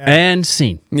 Yeah. And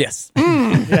scene. Yes.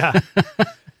 Yeah.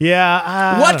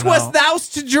 Yeah. What was thou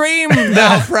to dream,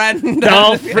 thou friend?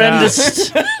 Thou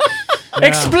friendest.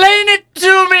 Explain it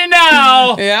to me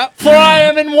now. For I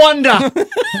am in wonder.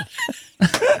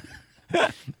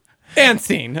 And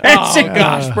scene. Oh,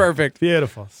 gosh, perfect.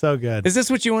 Beautiful. So good. Is this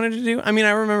what you wanted to do? I mean, I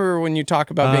remember when you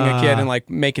talk about being a kid and like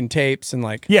making tapes and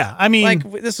like... Yeah, I mean...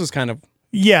 Like, this was kind of...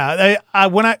 Yeah,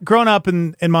 when I growing up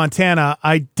in Montana,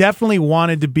 I definitely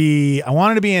wanted to be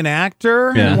an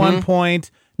actor at one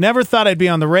point. Never thought I'd be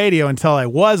on the radio until I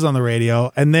was on the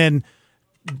radio. And then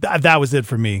that was it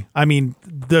for me. I mean,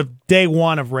 the day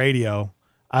one of radio...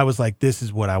 I was like, this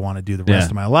is what I want to do the rest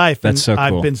of my life. That's so cool.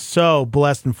 I've been so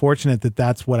blessed and fortunate that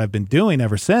that's what I've been doing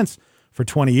ever since for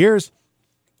 20 years.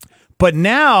 But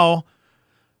now,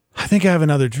 I think I have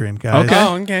another dream, guys. Okay.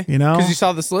 Oh, okay. You know? Because you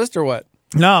saw this list or what?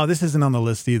 No, this isn't on the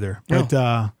list either. But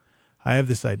I have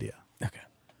this idea. Okay.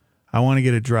 I want to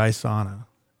get a dry sauna.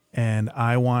 and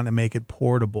I want to make it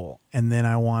portable, and then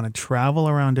I want to travel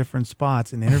around different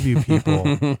spots and interview people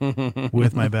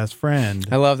with my best friend.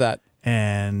 I love that.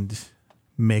 And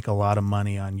make a lot of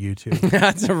money on YouTube.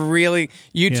 That's a really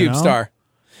YouTube star.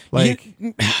 Like,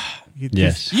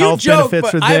 yes. You joke,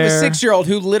 but I have a 6-year-old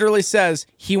who literally says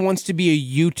he wants to be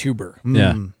a YouTuber.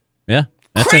 Yeah.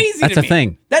 That's crazy. That's to a me.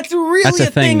 thing. That's really That's a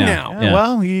thing now. Yeah.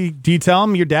 Well, do you tell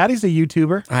him your daddy's a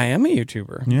YouTuber? I am a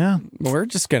YouTuber. Yeah. We're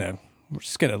just gonna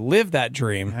live that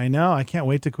dream. I know. I can't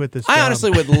wait to quit this job. I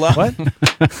honestly would love. What?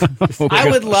 I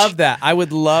would love that. I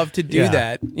would love to do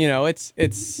that. You know,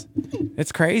 it's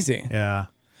crazy. Yeah.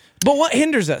 But what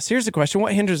hinders us? Here's the question: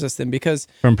 what hinders us then? Because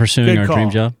from pursuing our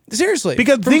dream job. Seriously,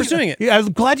 because from pursuing it.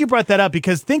 I'm glad you brought that up,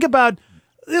 because think about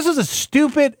this was a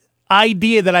stupid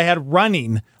idea that I had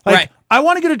running. Like, I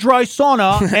want to get a dry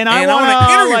sauna, and I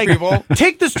want to like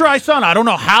take this dry sauna. I don't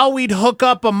know how we'd hook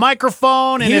up a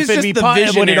microphone, and if it'd be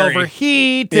would it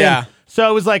overheat. Yeah. So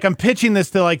it was like I'm pitching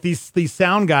this to like these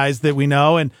sound guys that we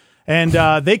know, and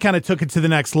they kind of took it to the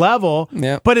next level.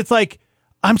 Yeah. But it's like,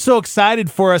 I'm so excited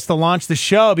for us to launch the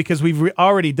show because we've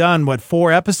already done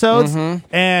 4 episodes,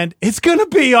 and it's gonna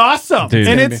be awesome. Dude,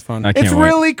 and it's fun. I can't it's wait.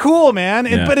 really cool, man.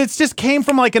 But it's just came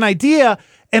from like an idea,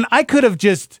 and I could have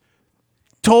just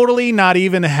totally not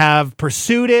even have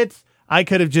pursued it. I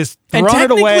could have just thrown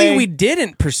it away. Technically, we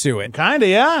didn't pursue it. Kinda,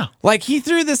 yeah. Like, he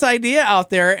threw this idea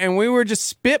out there, and we were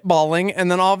just spitballing,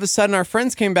 and then all of a sudden, our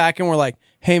friends came back and were like,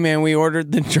 "Hey, man, we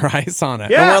ordered the dry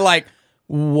sauna," and we're like,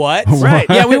 "What?" Right?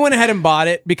 Yeah, we went ahead and bought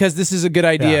it because this is a good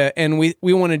idea, and we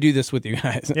want to do this with you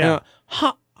guys. Yeah.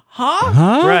 Huh?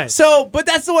 Right. So, but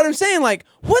that's what I'm saying. Like,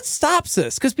 what stops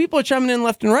us? Because people are chiming in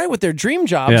left and right with their dream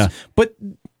jobs, but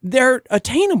they're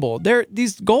attainable.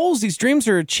 These goals, these dreams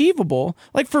are achievable.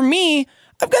 Like, for me,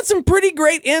 I've got some pretty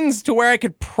great ends to where I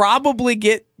could probably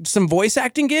get some voice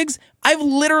acting gigs. I've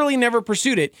literally never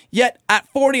pursued it. Yet at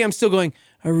 40, I'm still going,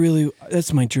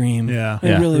 that's my dream. Yeah.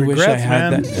 I really wish I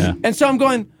had that. Yeah. And so I'm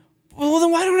going, well,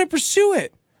 then why don't I pursue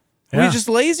it? Are Yeah. we just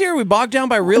lazy? Are we bogged down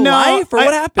by real life? Or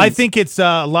what happens? I think it's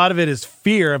a lot of it is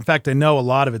fear. In fact, I know a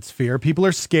lot of it's fear. People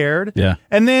are scared. Yeah.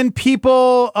 And then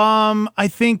people, I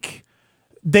think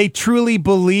they truly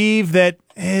believe that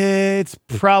it's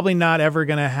probably not ever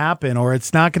going to happen, or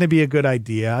it's not going to be a good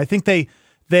idea. I think they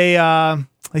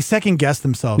second guess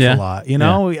themselves a lot. You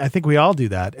know, I think we all do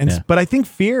that. And but I think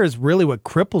fear is really what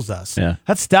cripples us. Yeah.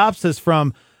 That stops us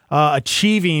from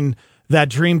achieving that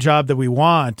dream job that we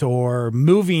want, or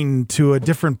moving to a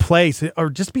different place, or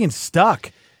just being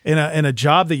stuck in a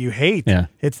job that you hate. Yeah.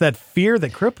 It's that fear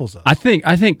that cripples us. I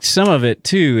think some of it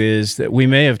too is that we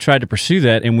may have tried to pursue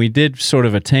that, and we did sort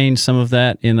of attain some of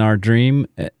that in our dream,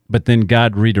 but then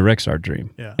God redirects our dream.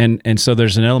 Yeah. And so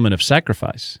there's an element of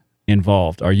sacrifice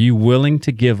involved. Are you willing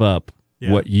to give up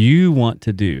what you want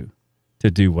to do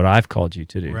what I've called you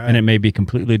to do? Right. And it may be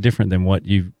completely different than what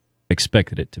you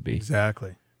expected it to be.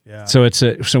 Exactly. Yeah. So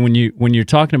so when you're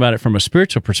talking about it from a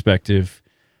spiritual perspective,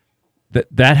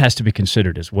 that has to be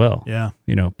considered as well. Yeah.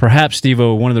 You know, perhaps,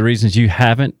 Steve-O, one of the reasons you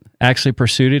haven't actually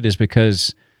pursued it is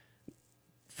because,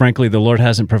 frankly, the Lord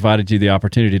hasn't provided you the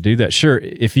opportunity to do that. Sure,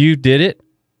 if you did it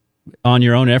on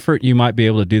your own effort, you might be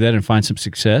able to do that and find some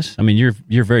success. I mean,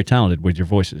 you're very talented with your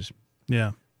voices.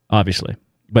 Yeah. Obviously.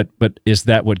 But is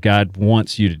that what God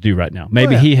wants you to do right now?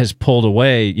 Maybe He has pulled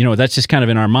away. You know, that's just kind of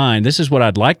in our mind. This is what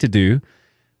I'd like to do,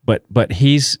 but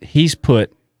He's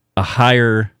put a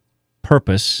higher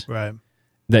purpose, right,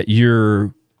 that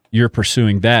you're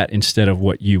pursuing that instead of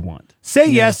what you want. Say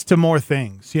yes to more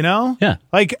things, you know? Yeah.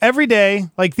 Like every day,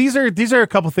 like these are a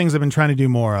couple things I've been trying to do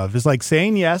more of, is like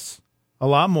saying yes a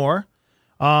lot more,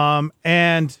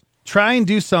 and try and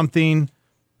do something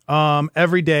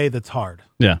every day that's hard.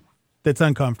 Yeah. That's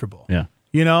uncomfortable. Yeah.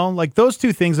 You know, like those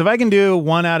two things, if I can do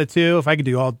 1 out of 2, if I could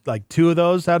do all like 2 of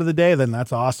those out of the day, then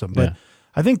that's awesome. But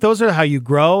I think those are how you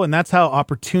grow, and that's how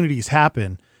opportunities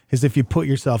happen, is if you put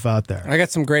yourself out there. I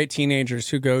got some great teenagers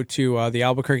who go to the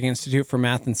Albuquerque Institute for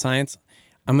Math and Science.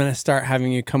 I'm going to start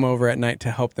having you come over at night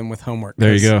to help them with homework.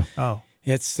 There you go. Oh.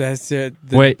 That's the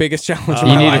biggest challenge of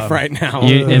my life right now.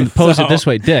 And pose it this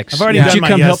way, Dix. I've already did done you my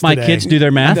come yes help my today. kids do their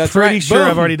math? I'm pretty sure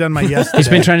I've already done my yes today. He's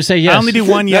been trying to say yes. I only do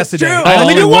 1 yes a day. True. I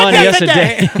only do 1 yes a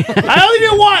day. I only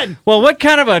do 1. Well, what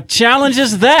kind of a challenge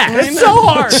is that? It's so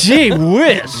hard. Gee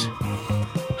whiz.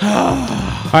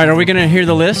 All right, are we going to hear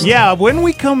the list? Yeah, when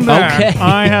we come back,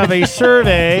 I have a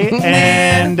survey,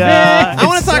 and I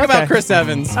want to talk about Chris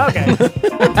Evans. Okay, we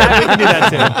can do that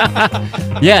too.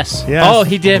 Yes. Oh,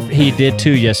 he did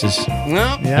 2 yeses.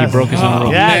 No. He broke his own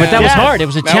rule. Yeah, but that was hard. It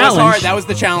was a challenge. That was hard. That was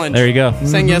the challenge. There you go.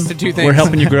 Saying yes to 2 things. We're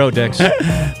helping you grow, Dex.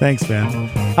 Thanks, man.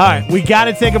 All right, we got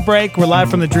to take a break. We're live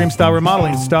from the Dreamstyle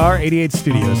Remodeling Star 88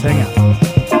 Studios. Hang out.